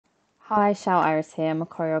Hi, xiaouiris here. I'm a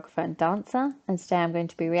choreographer and dancer, and today I'm going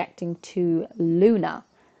to be reacting to Luna,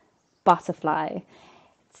 Butterfly.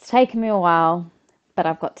 It's taken me a while, but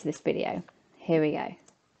I've got to this video. Here we go.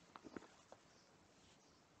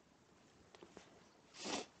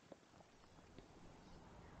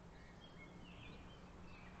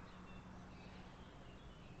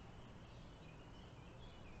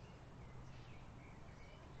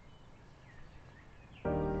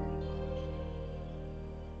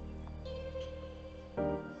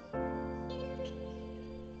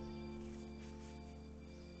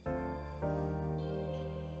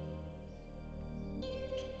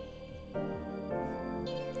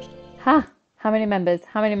 Ha! How many members?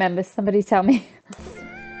 How many members? Somebody tell me.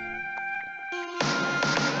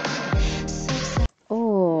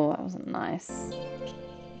 Oh, that wasn't nice.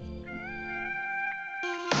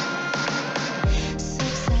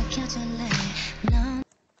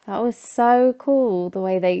 That was so cool. The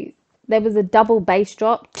way there was a double bass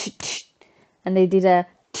drop, and they did a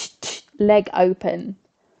leg open.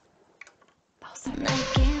 That was so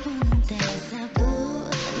cool.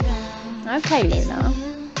 Okay, Luna.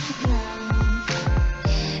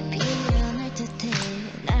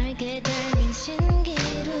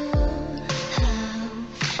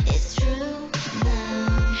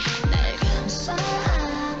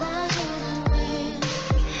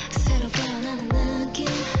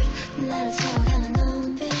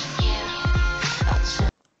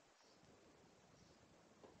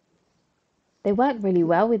 They work really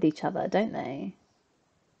well with each other, don't they?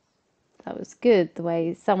 That was good. The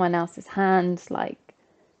way someone else's hand, like,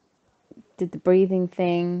 did the breathing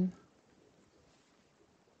thing.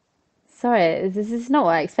 Sorry, this is not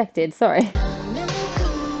what I expected. Sorry.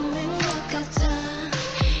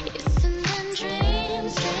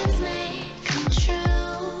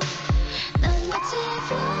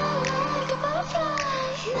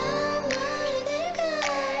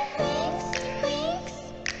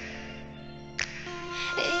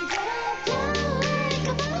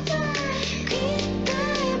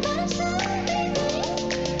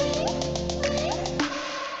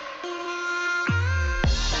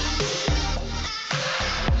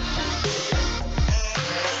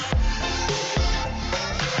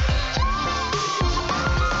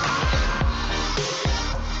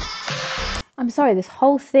 I'm sorry, this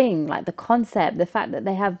whole thing, like the concept, the fact that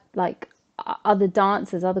they have like other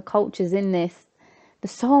dancers, other cultures in this, the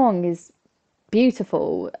song is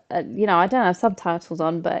beautiful. I don't have subtitles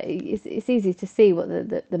on, but it's easy to see what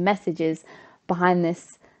the message is behind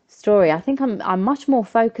this story. I think I'm much more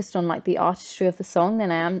focused on like the artistry of the song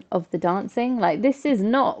than I am of the dancing. Like this is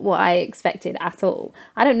not what I expected at all.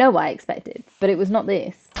 I don't know what I expected, but it was not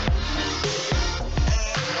this.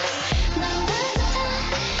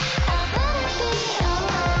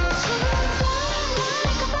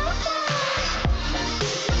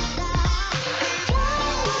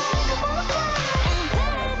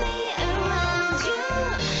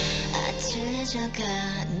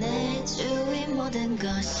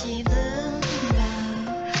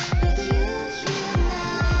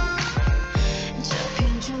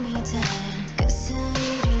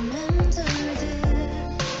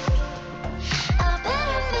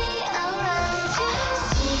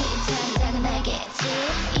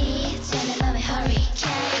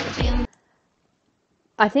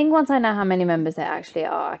 I think once I know how many members there actually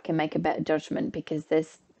are, I can make a better judgment because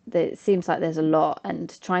it seems like there's a lot,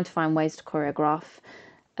 and trying to find ways to choreograph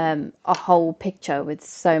a whole picture with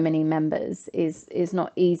so many members is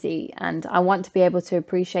not easy, and I want to be able to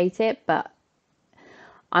appreciate it, but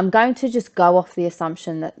I'm going to just go off the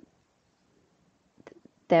assumption that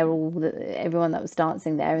everyone that was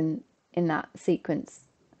dancing there in that sequence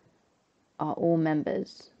are all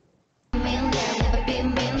members.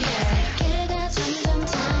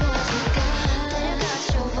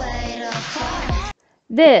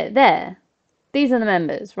 There. These are the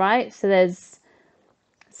members, right? So there's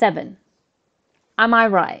 7. Am I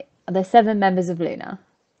right? Are there 7 members of LOONA?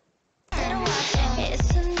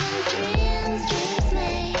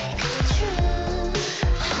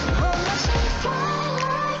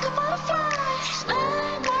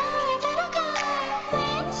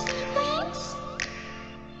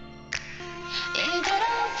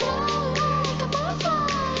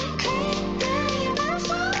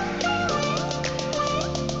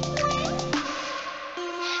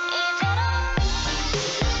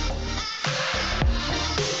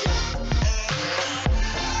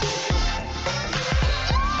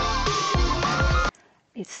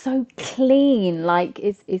 It's so clean, like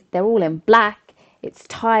it's they're all in black, it's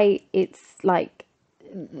tight, it's like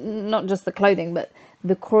not just the clothing but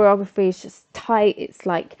the choreography is just tight. It's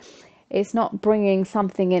like It's not bringing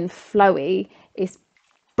something in flowy. It's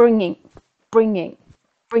bringing, bringing,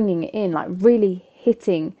 bringing it in, like really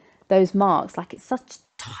hitting those marks. Like it's such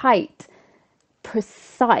tight,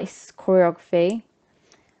 precise choreography.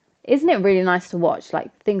 Isn't it really nice to watch?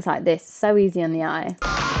 Like things like this, so easy on the eye.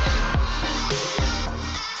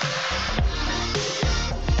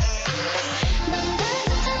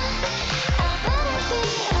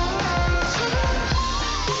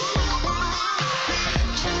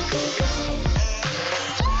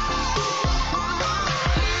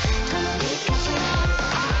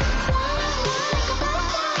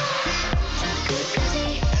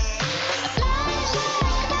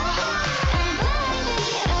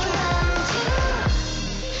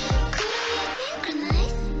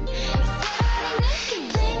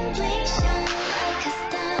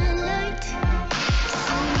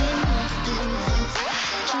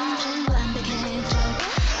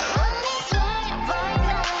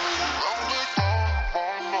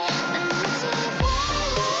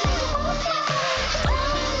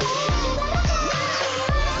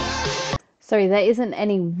 Sorry, there isn't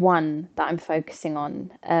any one that I'm focusing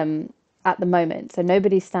on at the moment. So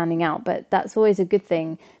nobody's standing out, but that's always a good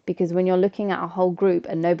thing because when you're looking at a whole group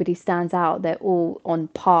and nobody stands out, they're all on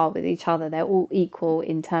par with each other. They're all equal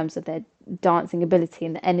in terms of their dancing ability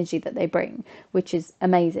and the energy that they bring, which is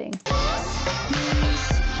amazing.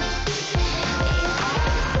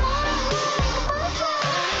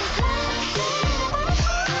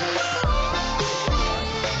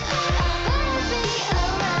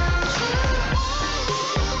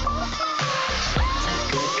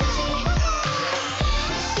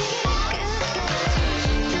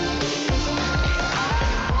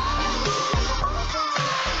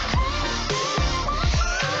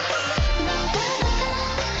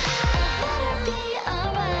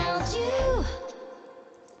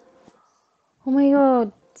 Oh my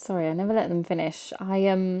God. Sorry, I never let them finish. I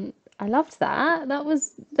loved that. That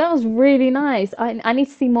was really nice. I need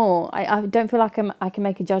to see more. I don't feel like I can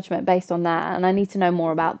make a judgment based on that, and I need to know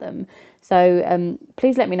more about them. So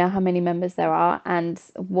please let me know how many members there are and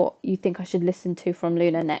what you think I should listen to from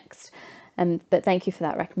Luna next. But thank you for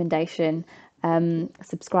that recommendation.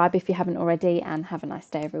 Subscribe if you haven't already, and have a nice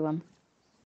day, everyone.